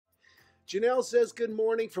Janelle says good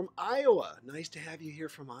morning from Iowa. Nice to have you here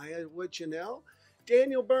from Iowa, Janelle.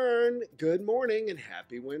 Daniel Byrne, good morning and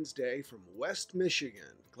happy Wednesday from West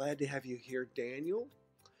Michigan. Glad to have you here, Daniel.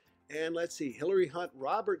 And let's see, Hillary Hunt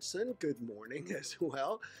Robertson, good morning as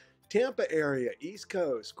well. Tampa area, East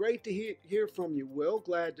Coast. Great to hear from you, Will.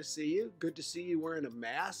 Glad to see you. Good to see you wearing a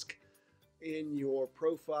mask in your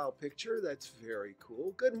profile picture. That's very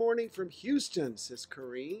cool. Good morning from Houston, says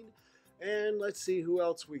Corrine. And let's see who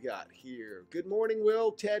else we got here. Good morning,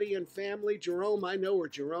 Will, Teddy, and family. Jerome, I know where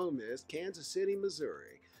Jerome is. Kansas City,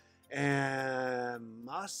 Missouri. And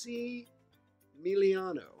Massimiliano.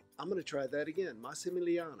 I'm going to try that again.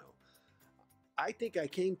 Massimiliano. I think I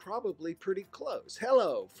came probably pretty close.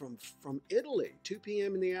 Hello from Italy. 2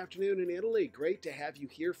 p.m. in the afternoon in Italy. Great to have you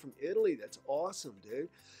here from Italy. That's awesome, dude.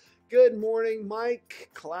 Good morning, Mike.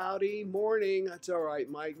 Cloudy morning. That's all right,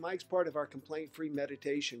 Mike. Mike's part of our complaint-free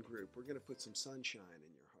meditation group. We're going to put some sunshine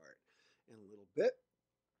in your heart in a little bit.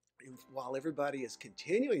 And while everybody is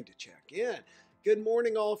continuing to check in, good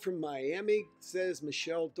morning all from Miami, says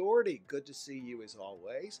Michelle Doherty. Good to see you as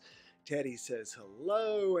always. Teddy says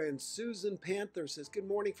hello, and Susan Panther says good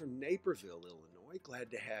morning from Naperville, Illinois. Glad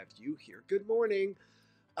to have you here. Good morning.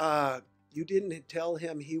 You didn't tell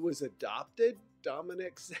him he was adopted,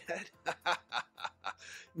 Dominic said.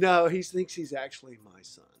 No, he thinks he's actually my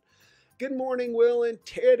son. Good morning, Will and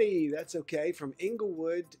Teddy. That's okay, from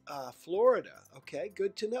Inglewood, Florida. Okay,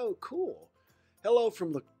 good to know. Cool. Hello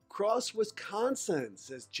from La Crosse, Wisconsin,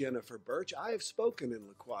 says Jennifer Birch. I have spoken in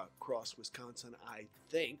La Crosse, Wisconsin, I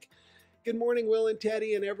think. Good morning, Will and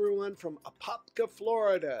Teddy, and everyone from Apopka,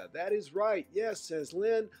 Florida. That is right. Yes, says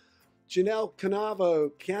Lynn. Janelle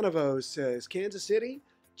Canavo says, Kansas City,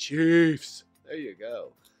 Chiefs. There you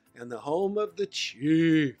go. And the home of the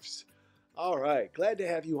Chiefs. All right. Glad to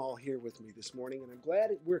have you all here with me this morning, and I'm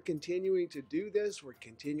glad we're continuing to do this. We're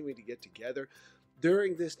continuing to get together.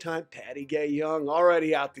 During this time, Patty Gay Young,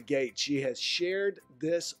 already out the gate. She has shared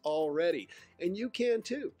this already. And you can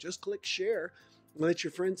too. Just click share. Let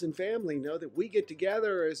your friends and family know that we get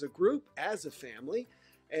together as a group, as a family.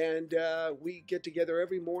 And we get together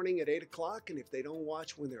every morning at 8 o'clock. And if they don't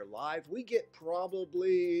watch when they're live, we get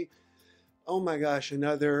probably, oh my gosh,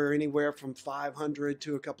 another anywhere from 500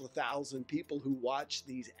 to a couple of thousand people who watch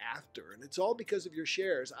these after. And it's all because of your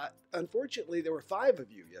shares. Unfortunately, there were 5 of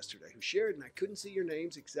you yesterday who shared, and I couldn't see your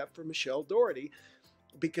names except for Michelle Doherty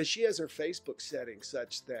because she has her Facebook setting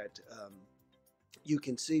such that you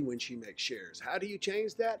can see when she makes shares. How do you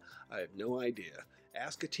change that? I have no idea.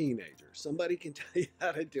 Ask a teenager. Somebody can tell you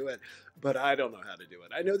how to do it, but I don't know how to do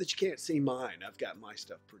it. I know that you can't see mine. I've got my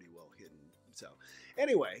stuff pretty well hidden. So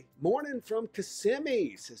anyway, morning from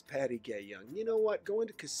Kissimmee, says Patty Gay Young. You know what? Going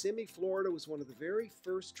to Kissimmee, Florida was one of the very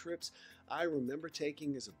first trips I remember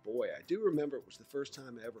taking as a boy. I do remember it was the first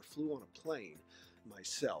time I ever flew on a plane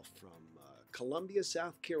myself from Columbia,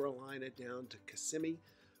 South Carolina down to Kissimmee,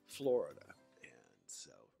 Florida. And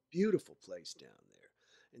so beautiful place down there.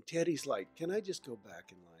 And Teddy's like, can I just go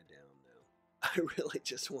back and lie down now? I really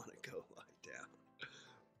just want to go lie down.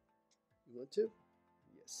 You want to?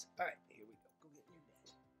 Yes. All right, here we go. Go get in your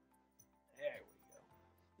bed. There we go.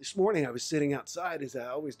 This morning I was sitting outside, as I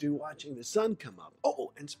always do, watching the sun come up.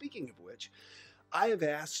 Oh, and speaking of which, I have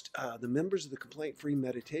asked the members of the Complaint-Free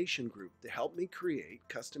Meditation Group to help me create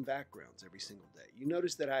custom backgrounds every single day. You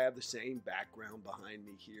notice that I have the same background behind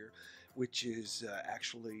me here, which is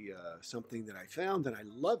actually something that I found, and I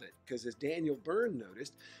love it because, as Daniel Byrne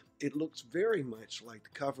noticed, it looks very much like the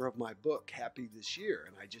cover of my book, Happy This Year.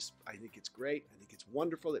 And I think it's great. I think it's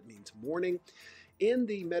wonderful. It means morning. In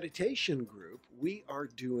the meditation group, we are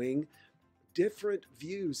doing different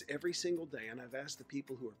views every single day, and I've asked the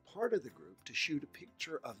people who are part of the group to shoot a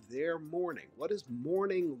picture of their morning. What does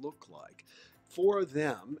morning look like for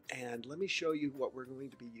them? And let me show you what we're going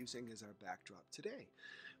to be using as our backdrop today.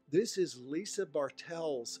 This is Lisa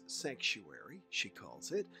Bartel's sanctuary, she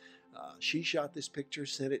calls it. She shot this picture,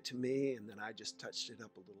 sent it to me, and then I just touched it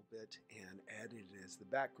up a little bit and added it as the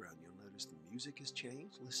background. You'll notice the music has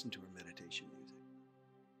changed. Listen to her meditation music.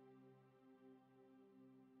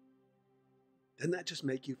 Doesn't that just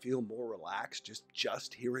make you feel more relaxed,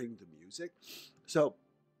 just hearing the music? So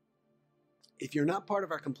if you're not part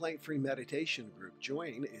of our complaint-free meditation group,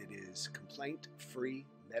 join. It is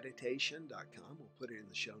complaintfreemeditation.com. We'll put it in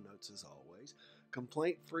the show notes as always.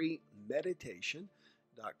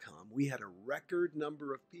 Complaintfreemeditation.com. We had a record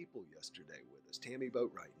number of people yesterday with us. Tammy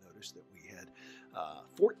Boatwright noticed that we had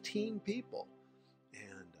 14 people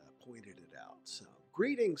and pointed it out. So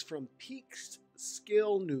greetings from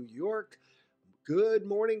Peekskill, New York. Good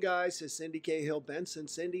morning, guys, says Cindy Cahill Benson.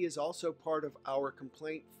 Cindy is also part of our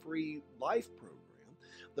Complaint-Free Life program.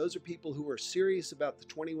 Those are people who are serious about the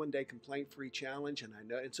 21-day complaint-free challenge, and I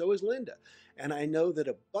know, and so is Linda. And I know that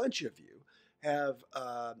a bunch of you have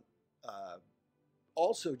uh,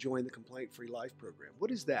 also joined the Complaint Free Life program.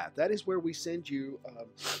 What is that? That is where we send you,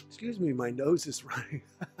 excuse me, my nose is running.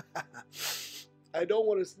 I don't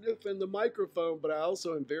want to sniff in the microphone, but I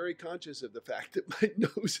also am very conscious of the fact that my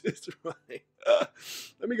nose is running.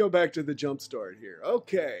 Let me go back to the JumpStart here.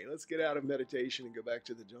 Okay, let's get out of meditation and go back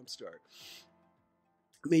to the JumpStart.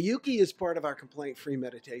 Miyuki is part of our complaint-free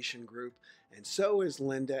meditation group, and so is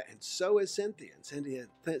Linda, and so is Cynthia.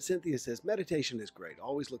 And Cynthia says, meditation is great.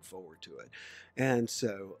 Always look forward to it. And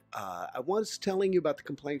so I was telling you about the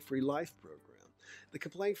Complaint-Free Life program. The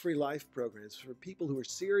Complaint-Free Life program is for people who are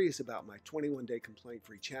serious about my 21-day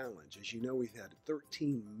complaint-free challenge. As you know, we've had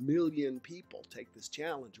 13 million people take this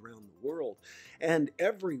challenge around the world. And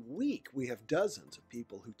every week we have dozens of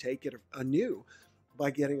people who take it anew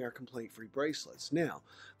by getting our complaint-free bracelets. Now,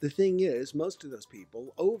 the thing is, most of those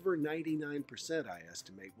people, over 99% I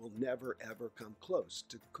estimate, will never ever come close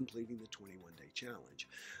to completing the 21-day challenge.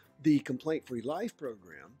 The Complaint-Free Life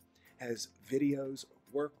program has videos,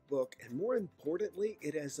 workbook, and more importantly,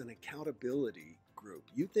 it has an accountability group.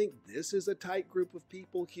 You think this is a tight group of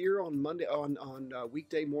people here on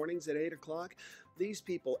weekday mornings at 8 o'clock? These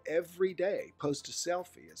people every day post a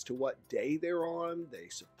selfie as to what day they're on. They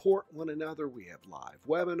support one another. We have live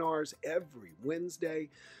webinars every Wednesday.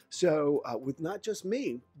 So with not just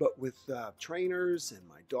me, but with trainers and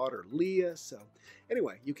my daughter Leah. So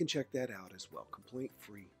anyway, you can check that out as well. Complaint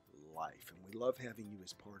Free Life. And we love having you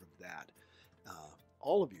as part of that.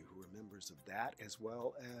 All of you who are members of that, as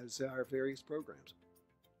well as our various programs.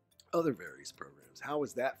 Other various programs. How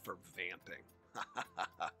is that for vamping?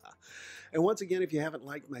 And once again, if you haven't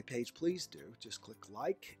liked my page, please do. Just click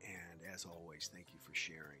like, and as always, thank you for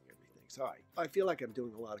sharing everything. So I feel like I'm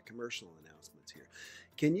doing a lot of commercial announcements here.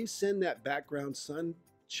 Can you send that background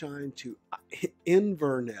sunshine to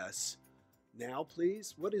Inverness now,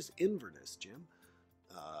 please? What is Inverness, Jim?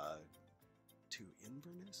 To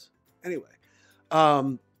Inverness? Anyway,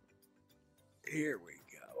 here we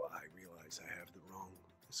go. I realize I have the wrong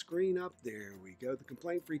screen up. There we go. The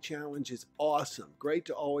Complaint-Free Challenge is awesome. Great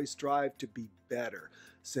to always strive to be better,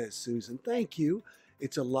 says Susan. Thank you.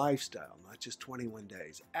 It's a lifestyle, not just 21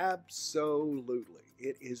 days. Absolutely.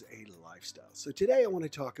 It is a lifestyle. So today I want to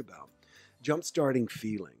talk about jump-starting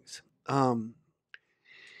feelings. And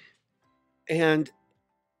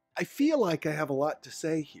I feel like I have a lot to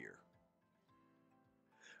say here.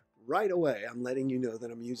 Right away, I'm letting you know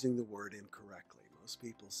that I'm using the word incorrectly. Most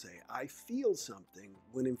people say, I feel something,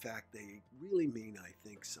 when in fact they really mean I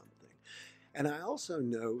think something. And I also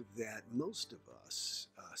know that most of us,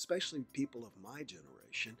 especially people of my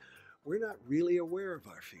generation, we're not really aware of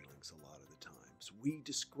our feelings a lot of the times. We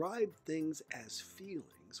describe things as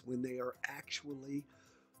feelings when they are actually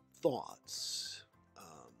thoughts.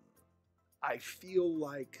 I feel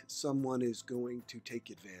like someone is going to take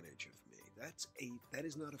advantage of me. That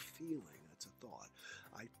is not a feeling, that's a thought.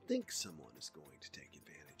 I think someone is going to take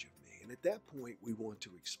advantage of me. And at that point, we want to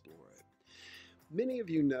explore it. Many of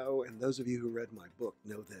you know, and those of you who read my book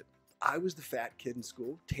know that I was the fat kid in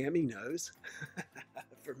school. Tammy knows.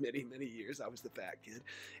 For many, many years, I was the fat kid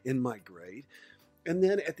in my grade. And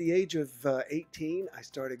then at the age of 18, I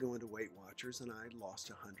started going to Weight Watchers and I lost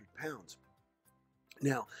 100 pounds.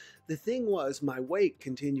 Now, the thing was, my weight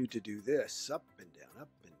continued to do this, up and down, up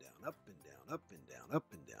and down, up and down, up and down, up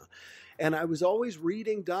and down. And I was always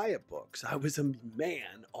reading diet books. I was a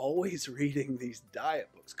man always reading these diet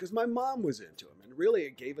books because my mom was into them. And really,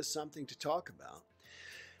 it gave us something to talk about.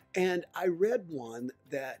 And I read one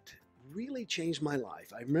that really changed my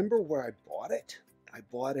life. I remember where I bought it. I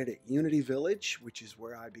bought it at Unity Village, which is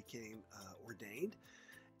where I became ordained.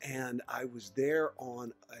 And I was there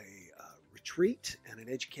on a retreat and an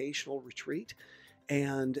educational retreat.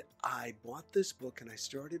 And I bought this book and I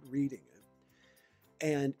started reading it.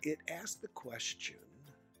 And it asked the question,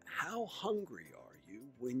 how hungry are you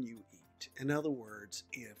when you eat? In other words,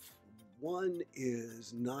 if one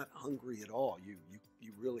is not hungry at all, you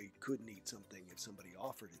really couldn't eat something if somebody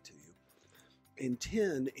offered it to you. And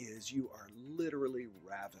 10 is you are literally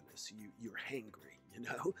ravenous. You're hangry, you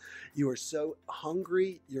know? You are so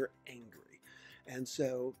hungry, you're angry. And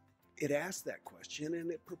so it asked that question and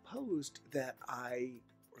it proposed that I,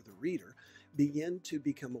 or the reader, begin to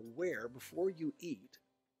become aware before you eat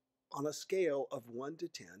on a scale of 1 to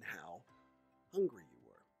 10 how hungry you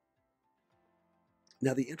were.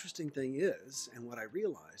 Now the interesting thing is, and what I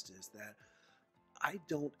realized is that I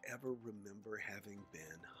don't ever remember having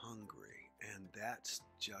been hungry, and that's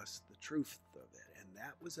just the truth of it. And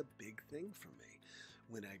that was a big thing for me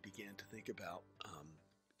when I began to think about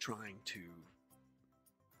trying to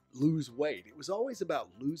lose weight. It was always about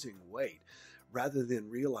losing weight rather than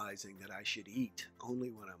realizing that I should eat only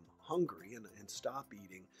when I'm hungry and stop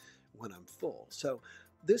eating when I'm full. So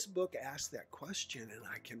this book asked that question, and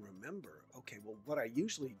I can remember, okay, well, what I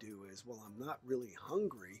usually do is, well, I'm not really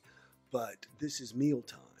hungry, but this is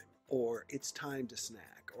mealtime, or it's time to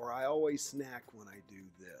snack, or I always snack when I do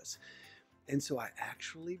this. And so I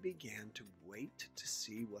actually began to wait to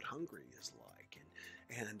see what hungry is like.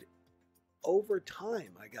 And over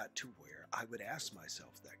time, I got to where I would ask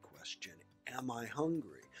myself that question, am I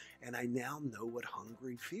hungry? And I now know what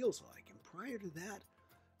hungry feels like. And prior to that,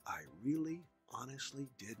 I really honestly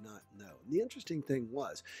did not know. And the interesting thing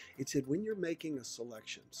was, it said when you're making a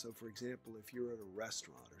selection, so for example, if you're at a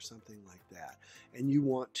restaurant or something like that, and you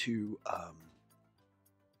want to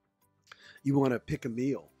pick a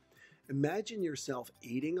meal, imagine yourself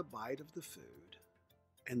eating a bite of the food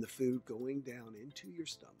and the food going down into your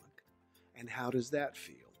stomach, and how does that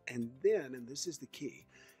feel? And then, and this is the key,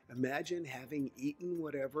 imagine having eaten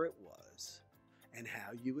whatever it was and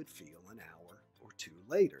how you would feel an hour or two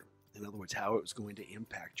later. In other words, how it was going to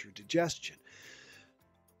impact your digestion.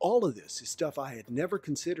 All of this is stuff I had never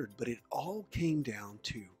considered, but it all came down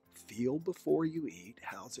to feel before you eat.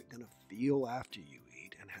 How's it going to feel after you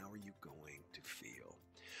eat? And how are you going to feel?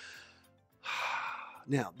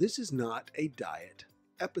 Now, this is not a diet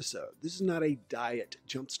episode. This is not a diet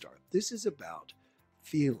jumpstart. This is about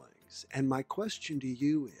feelings. And my question to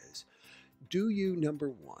you is, do you, number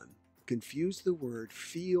one, confuse the word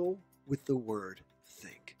feel with the word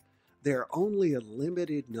think? There are only a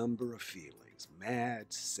limited number of feelings: mad,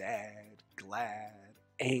 sad, glad,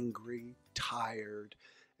 angry, tired,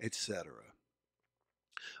 etc.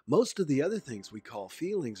 Most of the other things we call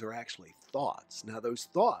feelings are actually thoughts. Now, those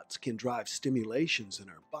thoughts can drive stimulations in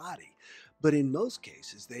our body, but in most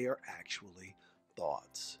cases, they are actually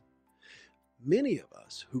thoughts. Many of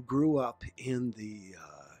us who grew up in the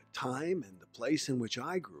time and the place in which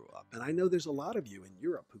I grew up, and I know there's a lot of you in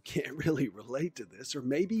Europe who can't really relate to this, or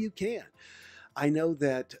maybe you can. I know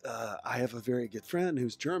that I have a very good friend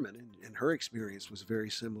who's German, and her experience was very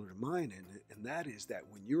similar to mine, and that is that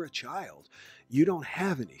when you're a child, you don't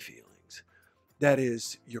have any feelings. That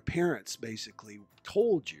is, your parents basically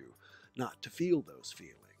told you not to feel those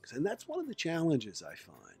feelings. And that's one of the challenges I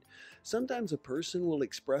find. Sometimes a person will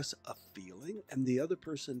express a feeling and the other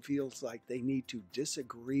person feels like they need to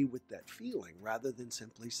disagree with that feeling rather than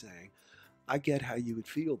simply saying, I get how you would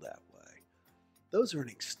feel that way. Those are an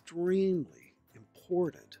extremely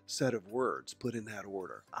important set of words put in that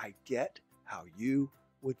order. I get how you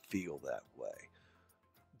would feel that way.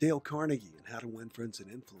 Dale Carnegie in How to Win Friends and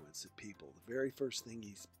Influence People, the very first thing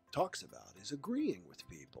he talks about is agreeing with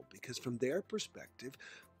people, because from their perspective,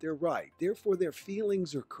 they're right. Therefore, their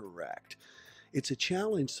feelings are correct. It's a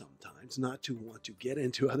challenge sometimes not to want to get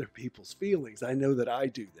into other people's feelings. I know that I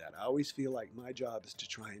do that. I always feel like my job is to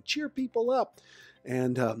try and cheer people up,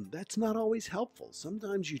 and that's not always helpful.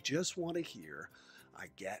 Sometimes you just want to hear, I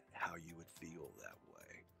get how you would feel that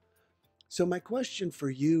way. So my question for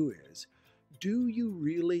you is, do you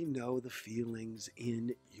really know the feelings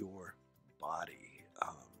in your body?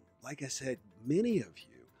 Like I said, many of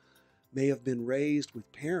you may have been raised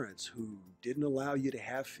with parents who didn't allow you to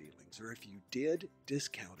have feelings, or if you did,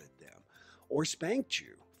 discounted them, or spanked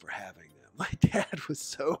you for having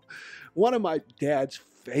them. One of my dad's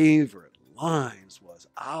favorite lines was,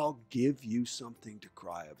 I'll give you something to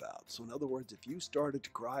cry about. So in other words, if you started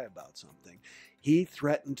to cry about something, he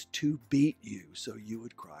threatened to beat you so you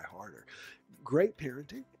would cry harder. Great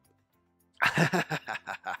parenting.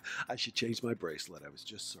 I should change my bracelet. I was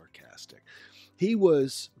just sarcastic. He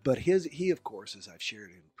of course, as I've shared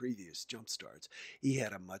in previous jumpstarts, he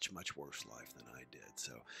had a much, much worse life than I did.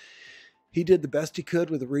 So he did the best he could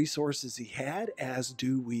with the resources he had, as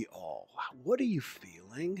do we all. What are you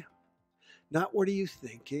feeling? Not what are you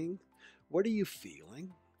thinking? What are you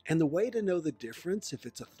feeling? And the way to know the difference, if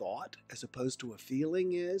it's a thought as opposed to a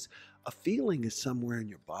feeling is somewhere in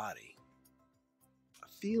your body.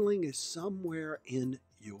 Feeling is somewhere in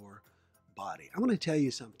your body. I want to tell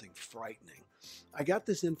you something frightening. I got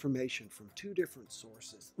this information from two different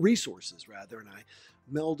resources, and I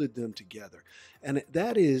melded them together. And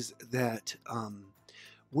that is that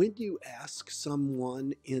when you ask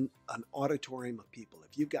someone in an auditorium of people,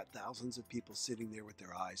 if you've got thousands of people sitting there with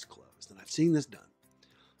their eyes closed, and I've seen this done,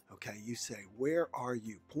 okay, you say, where are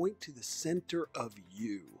you? Point to the center of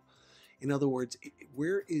you. In other words,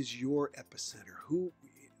 where is your epicenter?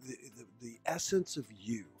 The essence of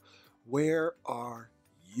you? Where are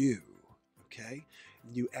you? Okay?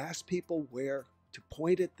 And you ask people where to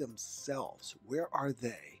point at themselves. Where are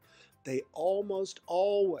they? They almost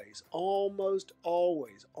always, almost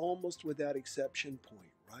without exception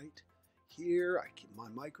point right here. My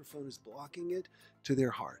microphone is blocking it, to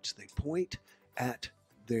their hearts. They point at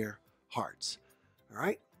their hearts. All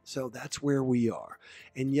right? So that's where we are.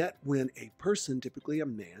 And yet, when a person, typically a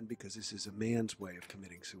man, because this is a man's way of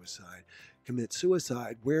committing suicide, commits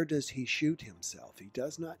suicide, where does he shoot himself? He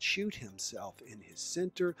does not shoot himself in his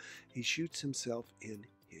center, he shoots himself in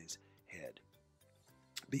his head,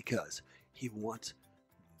 because he wants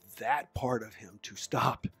that part of him to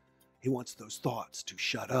stop. He wants those thoughts to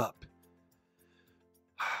shut up.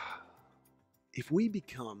 If we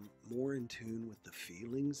become more in tune with the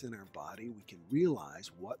feelings in our body, we can realize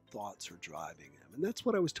what thoughts are driving them. And that's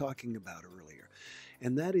what I was talking about earlier.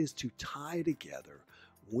 And that is to tie together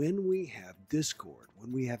when we have discord,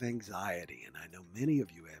 when we have anxiety, and I know many of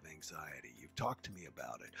you have anxiety. You've talked to me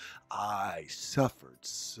about it. I suffered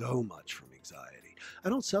so much from anxiety. I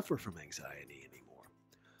don't suffer from anxiety anymore.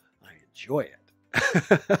 I enjoy it.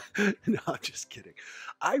 No, I'm just kidding.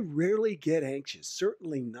 I rarely get anxious,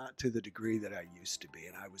 certainly not to the degree that I used to be.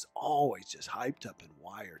 And I was always just hyped up and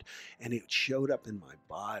wired. And it showed up in my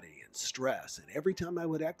body and stress. And every time I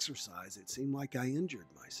would exercise, it seemed like I injured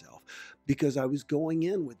myself because I was going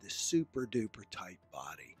in with this super duper tight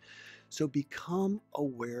body. So become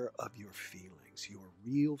aware of your feelings, your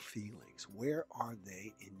real feelings. Where are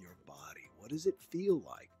they in your body? What does it feel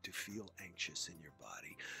like to feel anxious in your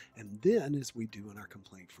body? And then, as we do in our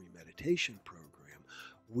complaint-free meditation program,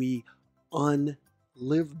 we unlive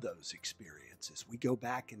those experiences. We go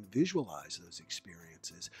back and visualize those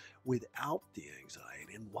experiences without the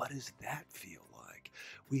anxiety. And what does that feel like?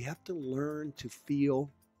 We have to learn to feel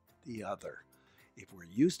the other. If we're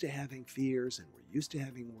used to having fears and we're used to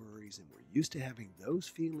having worries and we're used to having those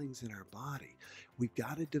feelings in our body, we've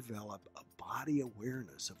got to develop a body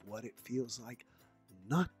awareness of what it feels like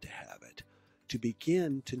not to have it, to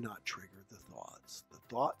begin to not trigger the thoughts. The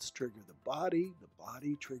thoughts trigger the body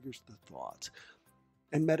triggers the thoughts.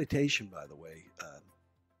 And meditation, by the way,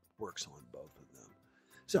 works on both of them.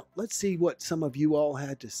 So let's see what some of you all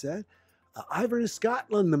had to say. Ivor in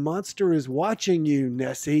Scotland, the monster is watching you,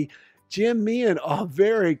 Nessie. Jim Meehan, oh,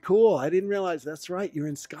 very cool. I didn't realize that's right. You're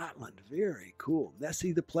in Scotland. Very cool.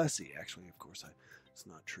 Nessie the Plessy. Actually, of course, it's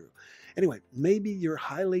not true. Anyway, maybe you're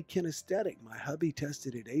highly kinesthetic. My hubby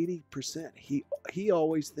tested at 80%. He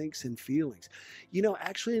always thinks in feelings. You know,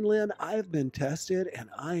 actually, Lynn, I have been tested and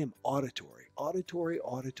I am auditory. Auditory.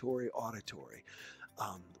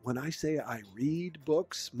 When I say I read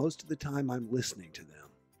books, most of the time I'm listening to them.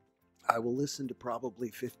 I will listen to probably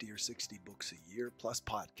 50 or 60 books a year plus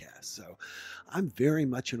podcasts. So I'm very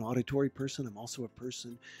much an auditory person. I'm also a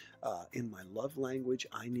person in my love language.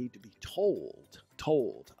 I need to be told,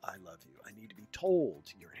 I love you. I need to be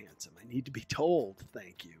told you're handsome. I need to be told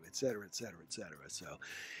thank you, et cetera, et cetera, et cetera. So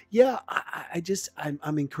yeah,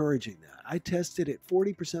 I'm encouraging that. I tested at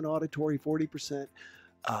 40% auditory, 40%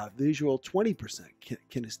 visual, 20%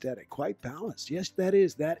 kinesthetic, quite balanced. Yes, that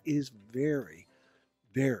is very,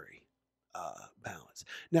 very balance.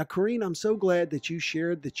 Now, Corrine, I'm so glad that you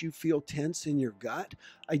shared that you feel tense in your gut.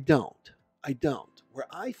 I don't. Where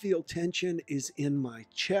I feel tension is in my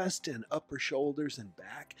chest and upper shoulders and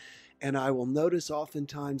back. And I will notice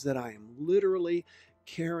oftentimes that I am literally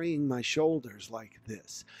carrying my shoulders like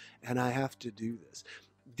this. And I have to do this.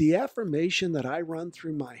 The affirmation that I run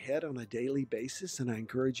through my head on a daily basis, and I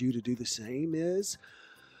encourage you to do the same, is,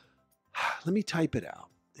 let me type it out,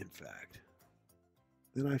 in fact.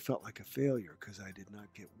 Then I felt like a failure because I did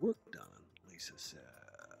not get work done, Lisa says.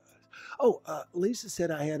 Oh, Lisa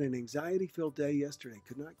said, I had an anxiety-filled day yesterday.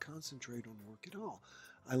 Could not concentrate on work at all.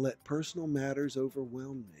 I let personal matters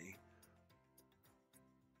overwhelm me.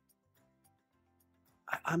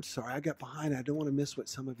 I'm sorry, I got behind. I don't want to miss what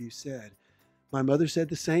some of you said. My mother said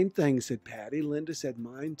the same thing, said Patty. Linda said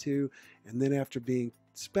mine too. And then after being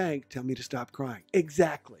spanked, tell me to stop crying.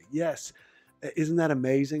 Exactly, yes. Isn't that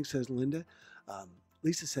amazing, says Linda.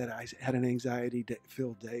 Lisa said, I had an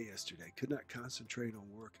anxiety-filled day yesterday. Could not concentrate on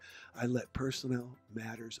work. I let personal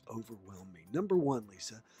matters overwhelm me. Number one,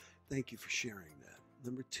 Lisa, thank you for sharing that.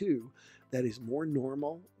 Number two, that is more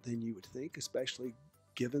normal than you would think, especially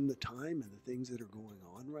given the time and the things that are going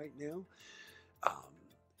on right now.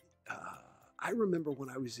 I remember when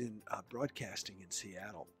I was in broadcasting in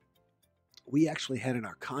Seattle, we actually had in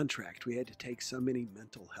our contract, we had to take so many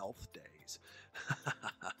mental health days.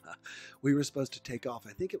 We were supposed to take off,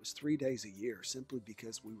 I think it was 3 days a year, simply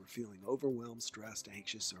because we were feeling overwhelmed, stressed,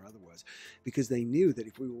 anxious, or otherwise, because they knew that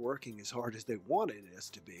if we were working as hard as they wanted us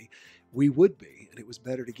to be, we would be, and it was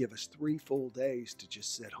better to give us 3 full days to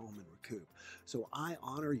just sit home and recoup. So I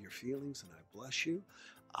honor your feelings and I bless you.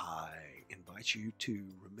 I invite you to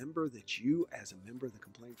remember that you, as a member of the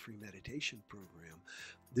Complaint-Free Meditation Program,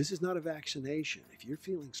 this is not a vaccination. If you're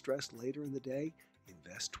feeling stressed later in the day,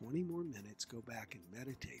 invest 20 more minutes, go back and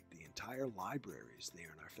meditate. The entire library is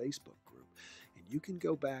there in our Facebook group. And you can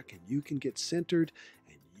go back and you can get centered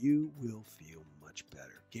and you will feel much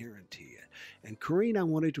better. Guarantee it. And Corrine, I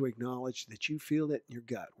wanted to acknowledge that you feel it in your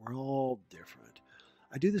gut. We're all different.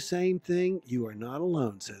 I do the same thing. You are not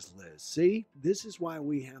alone, says Liz. See, this is why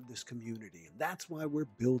we have this community, and that's why we're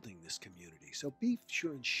building this community. So be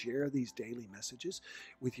sure and share these daily messages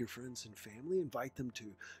with your friends and family. Invite them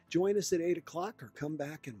to join us at 8 o'clock or come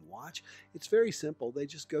back and watch. It's very simple. They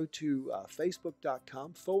just go to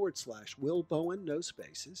facebook.com/Will Bowen, no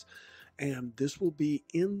spaces. And this will be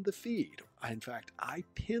in the feed. In fact, I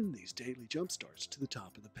pin these daily jump starts to the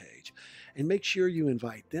top of the page. And make sure you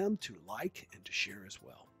invite them to like and to share as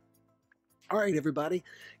well. All right, everybody,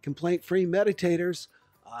 complaint-free meditators,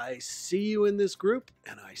 I see you in this group,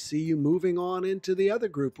 and I see you moving on into the other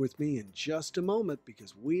group with me in just a moment,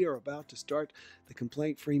 because we are about to start the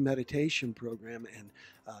complaint-free meditation program and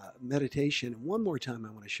meditation. And one more time,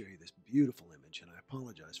 I want to show you this beautiful image, and I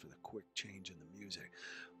apologize for the quick change in the music.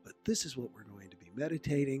 But this is what we're going to be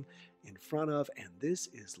meditating in front of, and this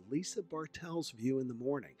is Lisa Bartel's view in the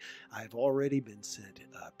morning. I've already been sent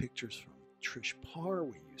pictures from Trish Parr.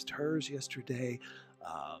 We used hers yesterday.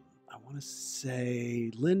 I want to say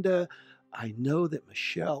Linda. I know that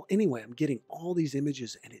Michelle. Anyway, I'm getting all these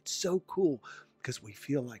images, and it's so cool because we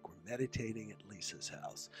feel like we're meditating at Lisa's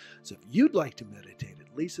house. So if you'd like to meditate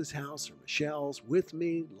at Lisa's house or Michelle's with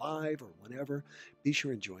me, live or whenever, be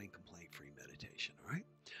sure and join Complaint-Free Meditation, all right?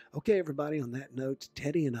 Okay, everybody, on that note,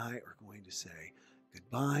 Teddy and I are going to say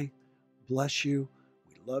goodbye, bless you,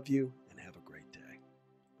 we love you, and have a great day.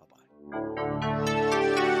 Bye-bye.